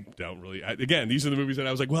 I don't really. Again, these are the movies that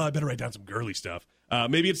I was like, well, I better write down some girly stuff.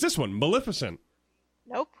 Maybe it's this one, Maleficent.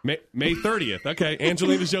 Nope. May 30th. Okay,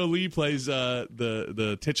 Angelina Jolie plays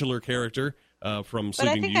the titular character from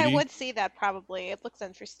Sleeping Beauty. But I think I would see that probably. It looks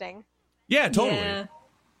interesting. Yeah, totally. Yeah.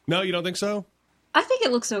 No, you don't think so? I think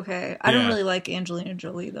it looks okay. I don't really like Angelina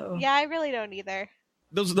Jolie, though. Yeah, I really don't either.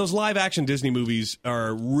 those live action Disney movies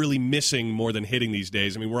are really missing more than hitting these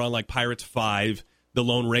days. I mean, we're on like Pirates 5. The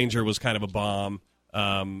Lone Ranger was kind of a bomb.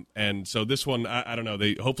 And so this one, I don't know.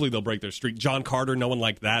 Hopefully they'll break their streak. John Carter, no one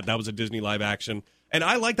liked that. That was a Disney live action. And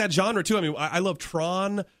I like that genre too. I mean, I love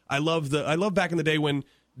Tron. I love back in the day when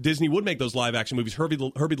Disney would make those live action movies. Herbie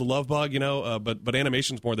the Love Bug, but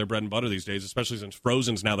animation's more their bread and butter these days, especially since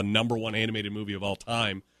Frozen's now the #1 animated movie of all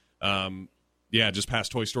time. Just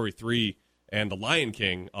past Toy Story 3 and The Lion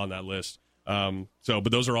King on that list.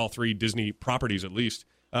 But those are all 3 Disney properties at least.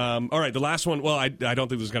 All right, the last one. Well, I don't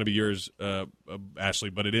think this is going to be yours, Ashley,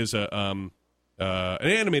 but it is an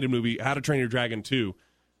animated movie, How to Train Your Dragon 2.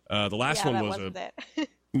 The last one was it.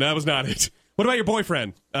 No, that was not it. What about your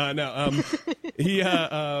boyfriend? No.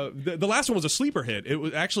 The last one was a sleeper hit. It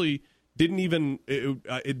was actually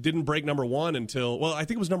it didn't break #1 until, well, I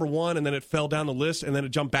think it was #1, and then it fell down the list, and then it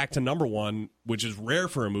jumped back to #1, which is rare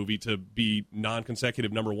for a movie to be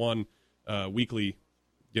non-consecutive #1 weekly,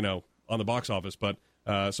 on the box office. But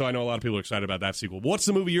so I know a lot of people are excited about that sequel. What's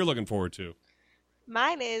the movie you're looking forward to?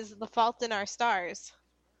 Mine is The Fault in Our Stars.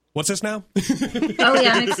 What's this now? Oh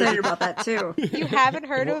yeah, I'm excited about that too. You haven't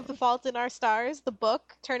heard of The Fault in Our Stars, the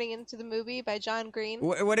book turning into the movie by John Green?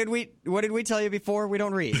 What did we tell you before? We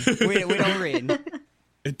don't read. We don't read.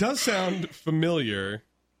 It does sound familiar.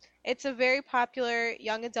 It's a very popular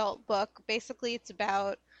young adult book. Basically, it's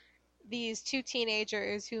about these 2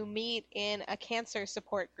 teenagers who meet in a cancer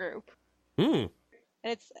support group.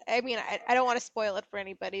 And I don't want to spoil it for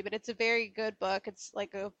anybody, but it's a very good book. It's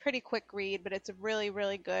like a pretty quick read, but it's a really,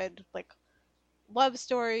 really good, like, love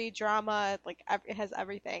story, drama, like, it has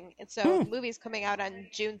everything. And so the movie's coming out on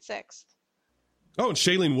June 6th. Oh, and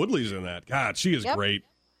Shailene Woodley's in that. God, she is great.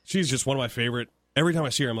 She's just one of my favorite. Every time I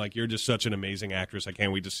see her, I'm like, you're just such an amazing actress. I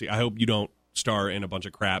can't wait to see. I hope you don't star in a bunch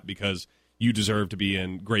of crap, because you deserve to be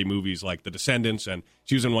in great movies like The Descendants, and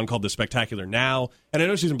she was in one called The Spectacular Now. And I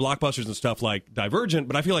know she's in blockbusters and stuff like Divergent,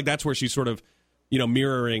 but I feel like that's where she's sort of,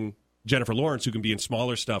 mirroring Jennifer Lawrence, who can be in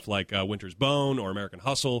smaller stuff like Winter's Bone or American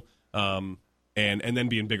Hustle, and then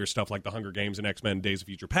be in bigger stuff like The Hunger Games and X-Men Days of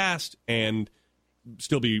Future Past, and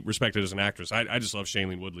still be respected as an actress. I just love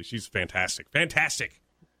Shailene Woodley. She's fantastic. Fantastic.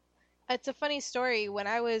 It's a funny story. When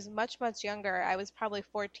I was much, much younger, I was probably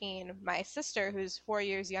 14. My sister, who's 4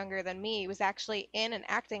 years younger than me, was actually in an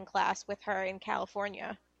acting class with her in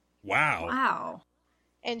California. Wow.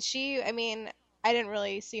 And she, I didn't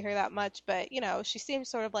really see her that much, but, she seemed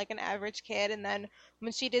sort of like an average kid. And then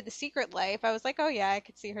when she did The Secret Life, I was like, oh, yeah, I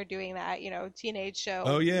could see her doing that, teenage show.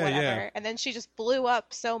 Oh, yeah, whatever. yeah. And then she just blew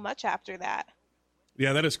up so much after that.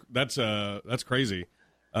 Yeah, that's crazy.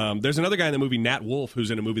 There's another guy in the movie, Nat Wolff, who's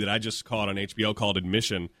in a movie that I just caught on HBO called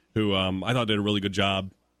Admission, who I thought did a really good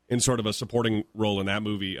job in sort of a supporting role in that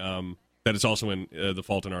movie, that is also in The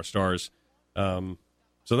Fault in Our Stars. So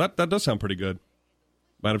that does sound pretty good.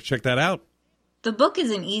 Might have checked that out. The book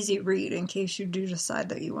is an easy read in case you do decide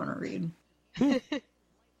that you want to read.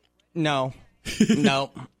 No.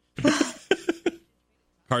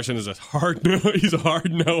 Carson is a hard no. He's a hard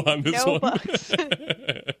no on this one. Books.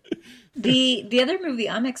 The other movie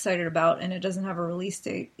I'm excited about, and it doesn't have a release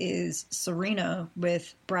date, is Serena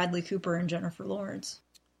with Bradley Cooper and Jennifer Lawrence.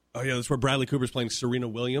 Oh yeah, that's where Bradley Cooper's playing Serena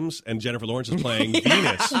Williams and Jennifer Lawrence is playing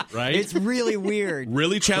Venus, right? It's really weird.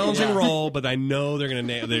 Really challenging role, but I know they're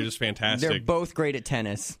gonna they're just fantastic. They're both great at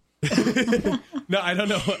tennis. No, I don't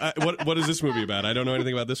know. What is this movie about? I don't know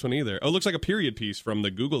anything about this one either. Oh, it looks like a period piece from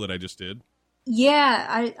the Google that I just did.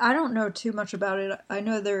 Yeah, I don't know too much about it. I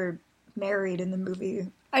know they're married in the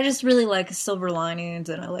movie. I just really like Silver Linings,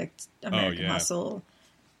 and I liked American Hustle.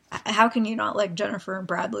 How can you not like Jennifer and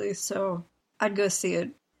Bradley? So I'd go see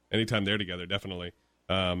it. Anytime they're together, definitely.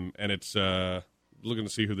 And it's looking to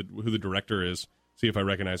see who the director is. See if I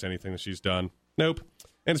recognize anything that she's done. Nope.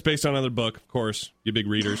 And it's based on another book, of course. You big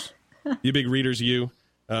readers. You big readers, you.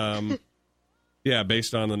 Yeah,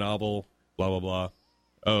 based on the novel, blah, blah, blah.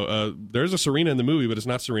 Oh, there's a Serena in the movie, but it's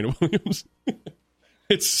not Serena Williams.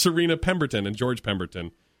 It's Serena Pemberton and George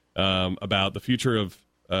Pemberton, about the future of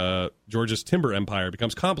George's timber empire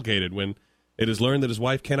becomes complicated when it is learned that his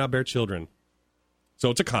wife cannot bear children. So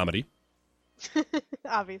it's a comedy.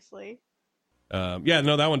 Obviously. Yeah,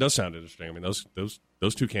 no, that one does sound interesting. I mean,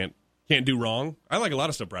 those two can't do wrong. I like a lot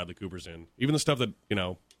of stuff Bradley Cooper's in, even the stuff that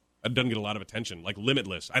doesn't get a lot of attention, like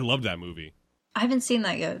Limitless. I loved that movie. I haven't seen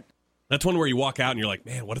that yet. That's one where you walk out and you're like,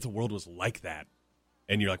 man, what if the world was like that?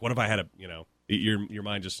 And you're like, what if I had your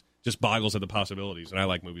mind just boggles at the possibilities. And I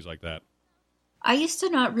like movies like that. I used to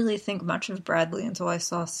not really think much of Bradley until I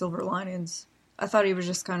saw Silver Linings. I thought he was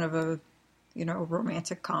just kind of a,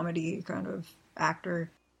 romantic comedy kind of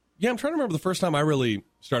actor. Yeah, I'm trying to remember the first time I really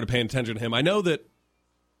started paying attention to him. I know that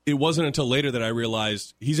it wasn't until later that I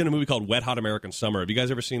realized he's in a movie called Wet Hot American Summer. Have you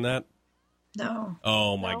guys ever seen that? No.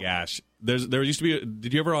 Oh my gosh. There used to be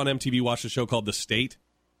did you ever on MTV watch a show called The State?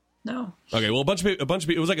 No. Okay, well a bunch of people,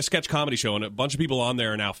 it was like a sketch comedy show, and a bunch of people on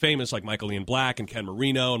there are now famous, like Michael Ian Black and Ken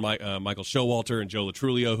Marino and Michael Showalter and Joe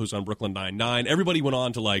Latrulio, who's on Brooklyn Nine-Nine. Everybody went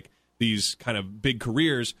on to like these kind of big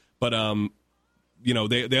careers, but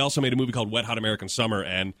they also made a movie called Wet Hot American Summer,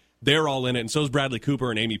 and they're all in it, and so is Bradley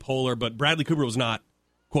Cooper and Amy Poehler. But Bradley Cooper was not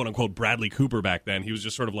quote unquote Bradley Cooper back then. He was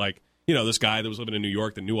just sort of like, this guy that was living in New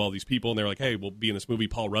York that knew all these people, and they were like, hey, we'll be in this movie.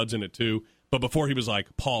 Paul Rudd's in it too. But before he was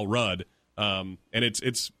like Paul Rudd, and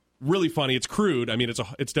it's really funny. It's crude. I mean,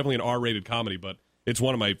 it's definitely an R-rated comedy, but it's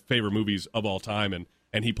one of my favorite movies of all time,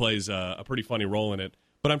 and he plays a pretty funny role in it.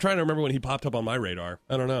 But I'm trying to remember when he popped up on my radar.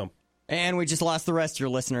 I don't know. And we just lost the rest of your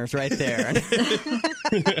listeners right there.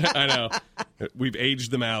 I know. We've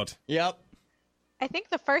aged them out. Yep. I think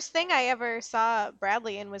the first thing I ever saw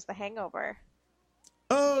Bradley in was The Hangover.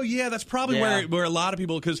 Oh, yeah, that's probably where a lot of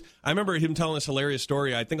people, because I remember him telling this hilarious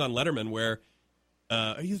story, I think on Letterman, where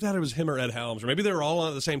he thought it was him or Ed Helms, or maybe they were all on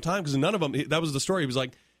at the same time, because none of them, that was the story. He was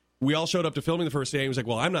like, we all showed up to filming the first day, and he was like,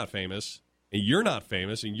 well, I'm not famous, and you're not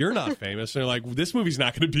famous, and you're not famous. And they're like, this movie's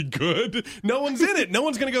not going to be good. No one's in it. No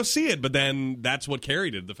one's going to go see it. But then that's what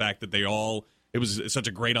carried it, the fact that it was such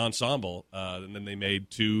a great ensemble, and then they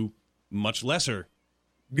made two much lesser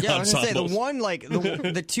Yeah, I was going to say, ensembles. the one, like,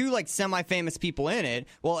 the two, like, semi-famous people in it,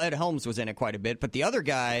 well, Ed Helms was in it quite a bit, but the other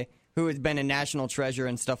guy who has been in National Treasure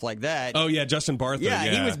and stuff like that. Oh, yeah, Justin Bartha. Yeah,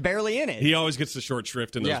 he was barely in it. He always gets the short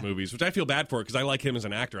shrift in those movies, which I feel bad for because I like him as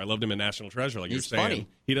an actor. I loved him in National Treasure, like He's you're saying. funny.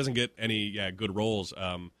 He doesn't get any good roles.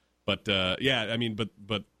 But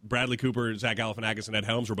Bradley Cooper, Zach Galifianakis, and Ed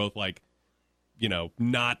Helms were both like,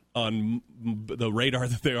 not on the radar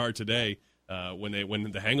that they are today when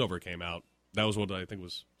The Hangover came out. That was what I think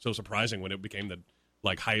was so surprising when it became the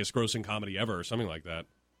highest grossing comedy ever or something like that.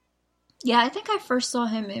 Yeah, I think I first saw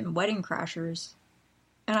him in Wedding Crashers,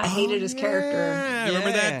 and I hated his character. I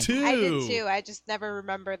remember that too. I did too. I just never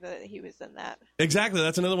remember that he was in that. Exactly.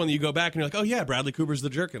 That's another one that you go back and you're like, oh yeah, Bradley Cooper's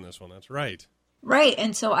the jerk in this one. That's right. Right,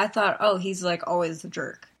 and so I thought, oh, he's like always the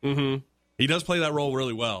jerk. Mm-hmm. He does play that role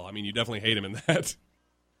really well. I mean, you definitely hate him in that.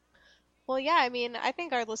 Well, yeah, I mean, I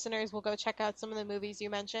think our listeners will go check out some of the movies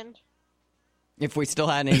you mentioned. If we still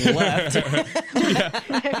had any left.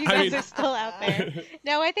 If you guys are still out there.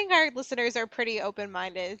 No, I think our listeners are pretty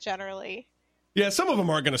open-minded, generally. Yeah, some of them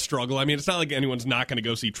are going to struggle. I mean, it's not like anyone's not going to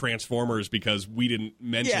go see Transformers because we didn't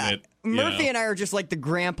mention it. Murphy and I are just like the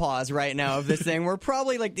grandpas right now of this thing. We're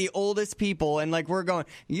probably like the oldest people, and like we're going,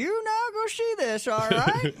 you now go see this, all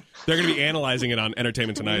right? They're going to be analyzing it on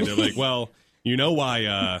Entertainment Tonight. They're like, well, you know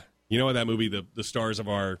why that movie, The Stars of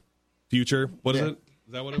Our Future, what is it?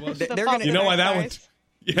 Is that what it was? They're gonna, you know why that one?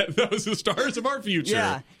 Yeah, that was The Stars of Our Future.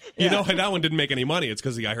 Yeah. You know why that one didn't make any money? It's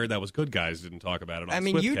because I heard that was Good Guys didn't talk about it on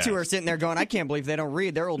Swiftcast. You two are sitting there going, I can't believe they don't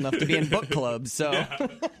read. They're old enough to be in book clubs, so. Yeah.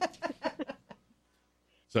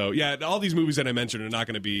 So, yeah, all these movies that I mentioned are not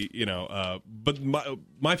going to be, but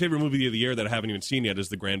my favorite movie of the year that I haven't even seen yet is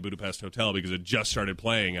The Grand Budapest Hotel because it just started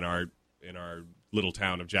playing in our little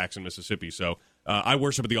town of Jackson, Mississippi. So I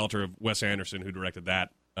worship at the altar of Wes Anderson, who directed that.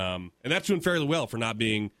 And that's doing fairly well for not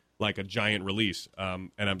being like a giant release.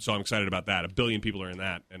 And I'm excited about that. 1 billion people are in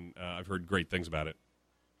that, and I've heard great things about it.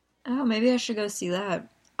 Oh, maybe I should go see that.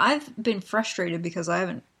 I've been frustrated because I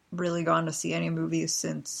haven't really gone to see any movies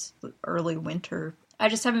since early winter. I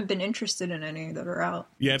just haven't been interested in any that are out.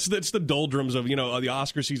 Yeah, it's the doldrums of, the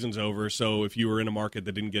Oscar season's over, so if you were in a market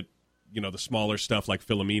that didn't get, the smaller stuff like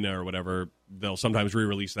Philomena or whatever, they'll sometimes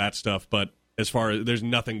re-release that stuff, but as far as there's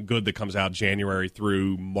nothing good that comes out January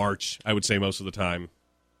through March, I would say most of the time.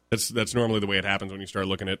 That's normally the way it happens when you start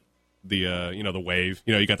looking at the the wave.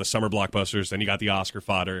 You got the summer blockbusters, then you got the Oscar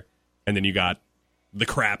fodder, and then you got the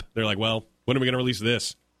crap. They're like, well, when are we going to release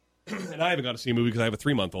this? And I haven't got to see a movie because I have a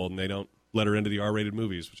 3-month-old, and they don't let her into the R-rated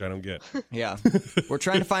movies, which I don't get. Yeah, we're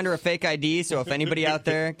trying to find her a fake ID, so if anybody out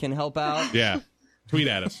there can help out, yeah, tweet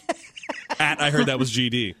at us. I heard that was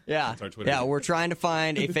GD. Yeah, that's our Twitter. Yeah, we're trying to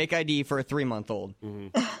find a fake ID for a 3-month-old.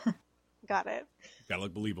 Mm-hmm. Got it. Got to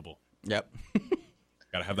look believable. Yep.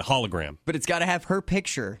 Got to have the hologram. But it's got to have her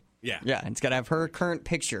picture. Yeah. Yeah, it's got to have her current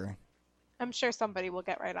picture. I'm sure somebody will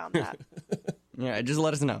get right on that. Yeah, just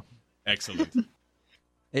let us know. Excellent.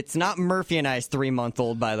 It's not Murphy and I's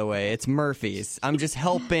 3-month-old, by the way. It's Murphy's. I'm just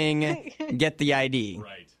helping get the ID.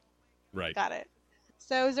 Right. Got it.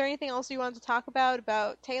 So is there anything else you wanted to talk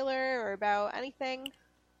about Taylor or about anything?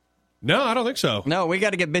 No, I don't think so. No, we got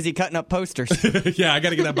to get busy cutting up posters. Yeah, I got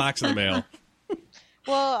to get that box in the mail.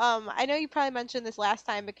 Well, I know you probably mentioned this last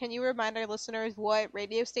time, but can you remind our listeners what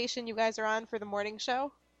radio station you guys are on for the morning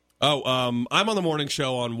show? I'm on the morning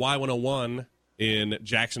show on Y101 in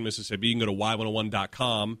Jackson, Mississippi. You can go to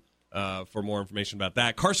y101.com for more information about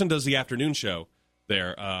that. Carson does the afternoon show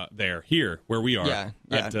here, where we are at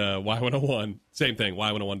Y101. Same thing,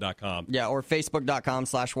 y101.com. Yeah, or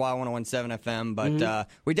facebook.com/Y1017FM. But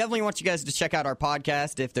we definitely want you guys to check out our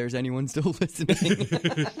podcast if there's anyone still listening.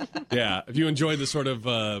 Yeah, if you enjoyed the sort of,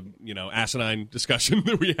 asinine discussion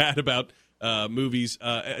that we had about movies,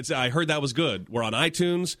 I Heard That Was Good. We're on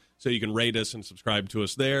iTunes, so you can rate us and subscribe to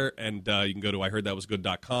us there. And you can go to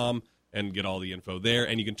iheardthatwasgood.com and get all the info there.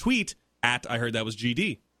 And you can tweet at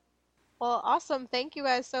iheardthatwasgd. Well, awesome. Thank you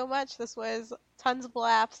guys so much. This was tons of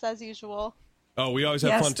laughs as usual. Oh, we always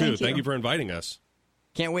have fun, too. Thank you for inviting us.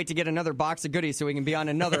 Can't wait to get another box of goodies so we can be on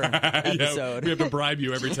another episode. We have to bribe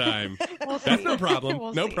you every time. That's no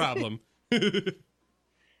problem. No problem.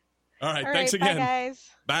 All right, thanks again. Bye, guys.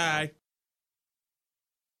 Bye.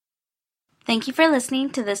 Thank you for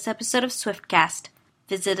listening to this episode of Swiftcast.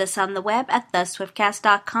 Visit us on the web at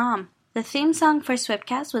theswiftcast.com. The theme song for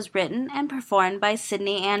Swiftcast was written and performed by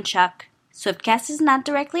Sydney and Chuck. Swiftcast is not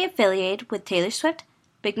directly affiliated with Taylor Swift,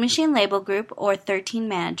 Big Machine Label Group, or 13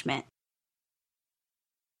 Management.